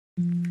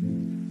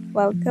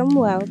Welcome.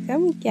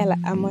 Ke a la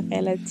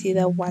amogela to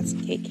the What's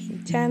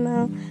Cooking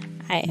channel.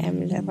 I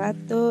am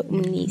Lerato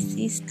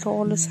Mnisi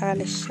Stlolo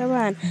Sale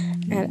Shaban,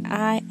 and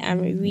I am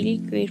really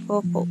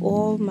grateful for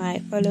all my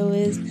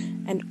followers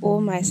and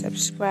all my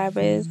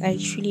subscribers. I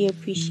truly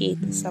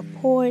appreciate the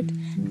support.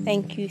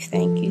 Thank you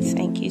so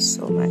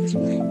much.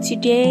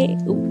 Today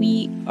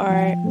we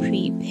are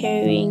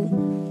preparing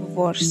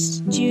Wors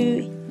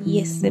Stew.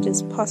 Yes, it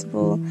is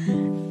possible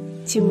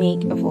to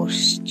make a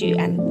Wors Stew,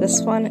 and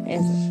this one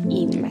is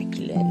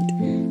immaculate.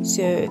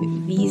 So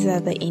these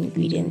are the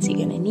ingredients you're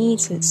gonna need.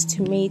 So it's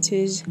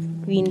tomatoes,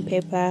 green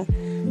pepper,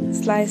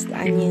 sliced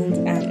onions,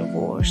 and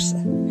wors.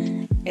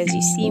 As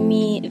you see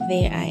me,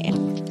 there I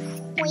am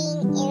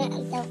pouring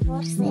in the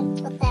wors with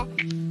the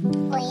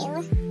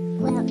oil.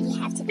 Well, you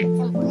have to put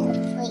some oil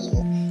before you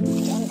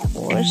put in the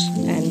wors,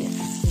 and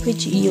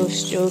put your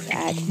stove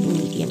at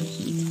medium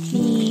heat,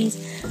 please.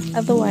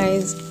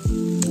 Otherwise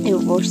your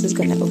wors is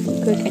gonna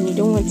overcook, and you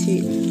don't want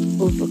to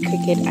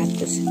overcook it at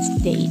this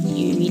stage.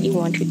 You really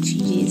want it to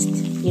just,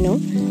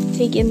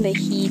 take in the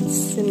heat,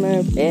 simmer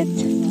a bit.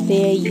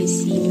 There you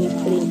see me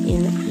putting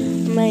in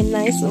my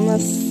nice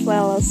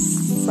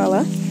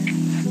masala,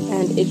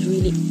 and it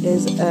really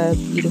is a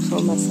beautiful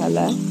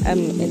masala.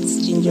 It's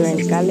ginger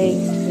and garlic.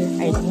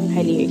 I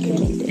highly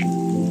recommend it.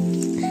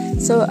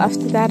 So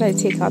after that, I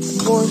take out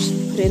the wors,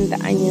 put in the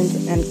onions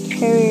and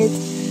carrots,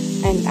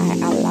 and I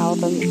allow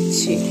them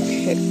to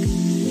cook.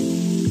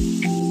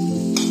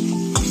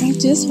 I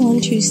just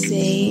want to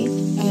say,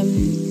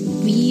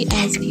 we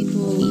as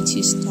people need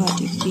to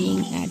start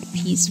being at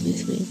peace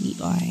with where we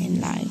are in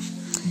life.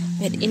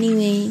 But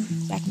anyway,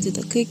 back to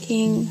the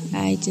cooking.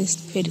 I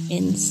just put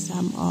in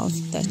some of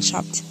the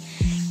chopped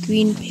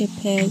green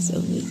peppers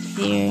over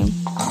there,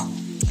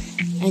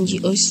 and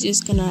you're also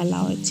just gonna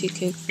allow it to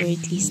cook for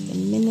at least a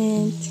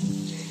minute.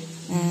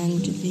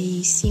 And there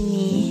you see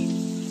me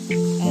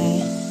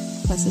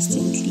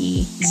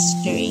consistently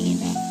stirring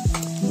it up.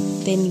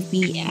 Then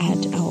we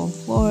add our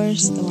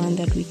wors, the one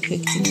that we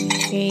cooked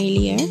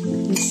earlier.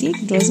 You see,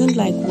 it wasn't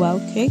like well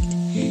cooked,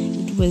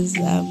 it was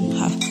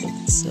half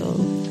cooked, so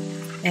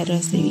that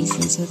was the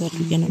reason. So that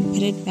we're gonna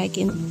put it back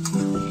in.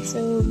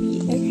 So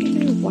we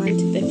actually want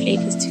the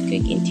flavors to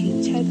cook into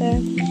each other,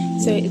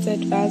 so it's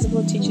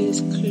advisable to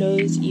just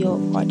close your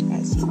pot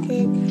as you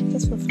cook,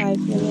 just for 5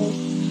 minutes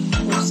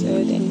or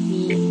so. Then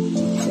we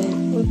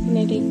open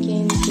it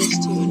again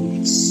just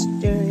to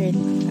stir it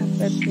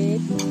up a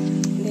bit.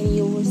 Then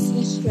you will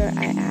see here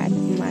I add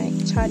my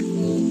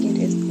chutney. It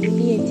is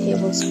only a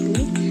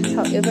tablespoon.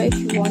 However, if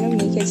you want to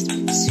make it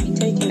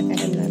sweeter, you can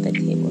add another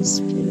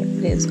tablespoon.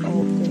 It is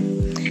all good.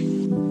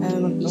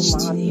 Each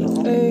to their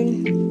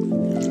own.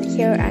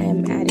 Here I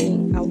am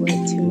adding our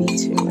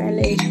tomato and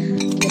relish.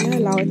 I'm going to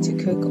allow it to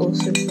cook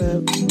also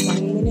for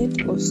 1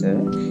 minute or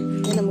so.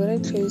 Then I'm going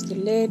to close the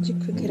lid,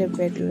 cook it a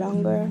bit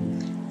longer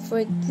for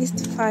at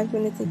least 5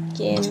 minutes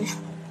again. You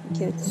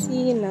can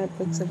see now it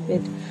looks a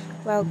bit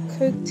well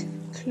cooked.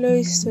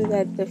 Close so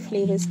that the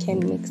flavors can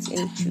mix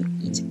into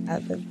each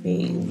other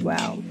very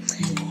well.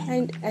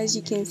 And as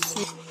you can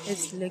see,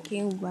 it's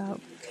looking well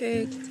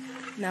cooked.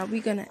 Now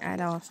we're gonna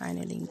add our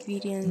final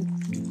ingredient.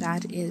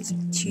 That is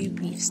 2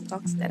 beef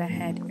stocks that I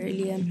had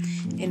earlier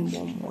in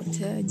warm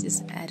water. I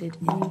just added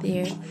in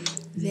there.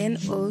 Then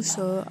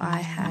also I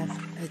have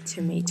a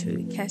tomato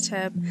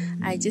ketchup.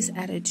 I just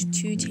added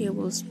 2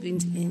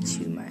 tablespoons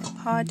into my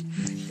pot.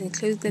 Then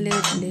close the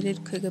lid, let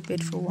it cook a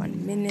bit for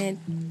 1 minute.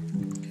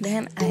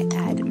 Then I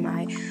add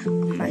my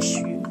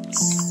mushroom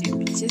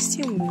soup just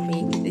to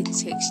make the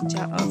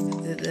texture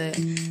of the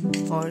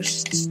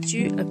Wors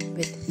stew a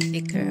bit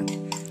thicker.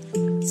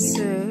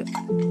 So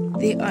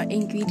there are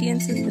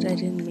ingredients that I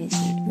didn't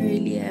mention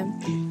earlier.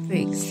 For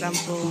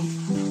example,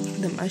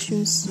 the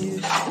mushroom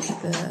soup,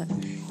 the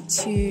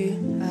 2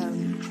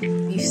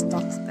 beef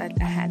stocks that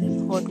I had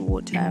in hot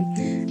water,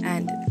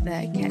 and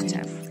the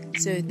ketchup.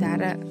 So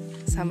that are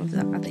some of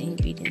the other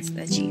ingredients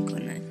that you're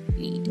gonna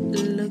need.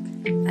 Look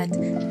at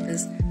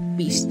this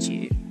beef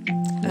stew,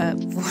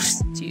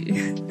 Wors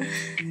stew.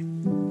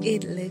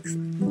 It looks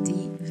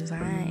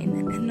divine,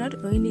 and not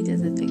only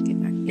does it look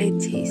divine, it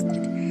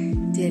tasted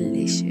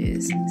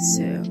delicious.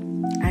 So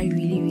I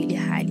really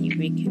highly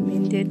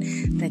recommend it,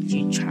 that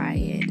you try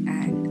it,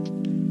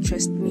 and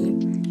trust me,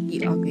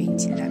 you are going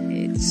to love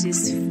it.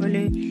 Just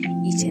follow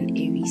each and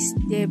every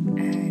step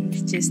and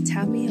just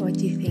tell me what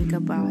you think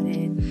about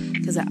it,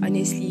 because I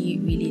honestly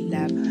really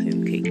love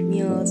home cooked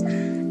meals.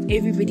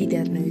 Everybody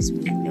that knows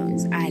me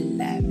knows I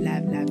love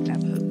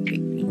home cooked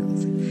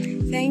meals.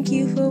 Thank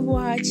you for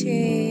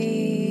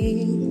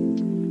watching.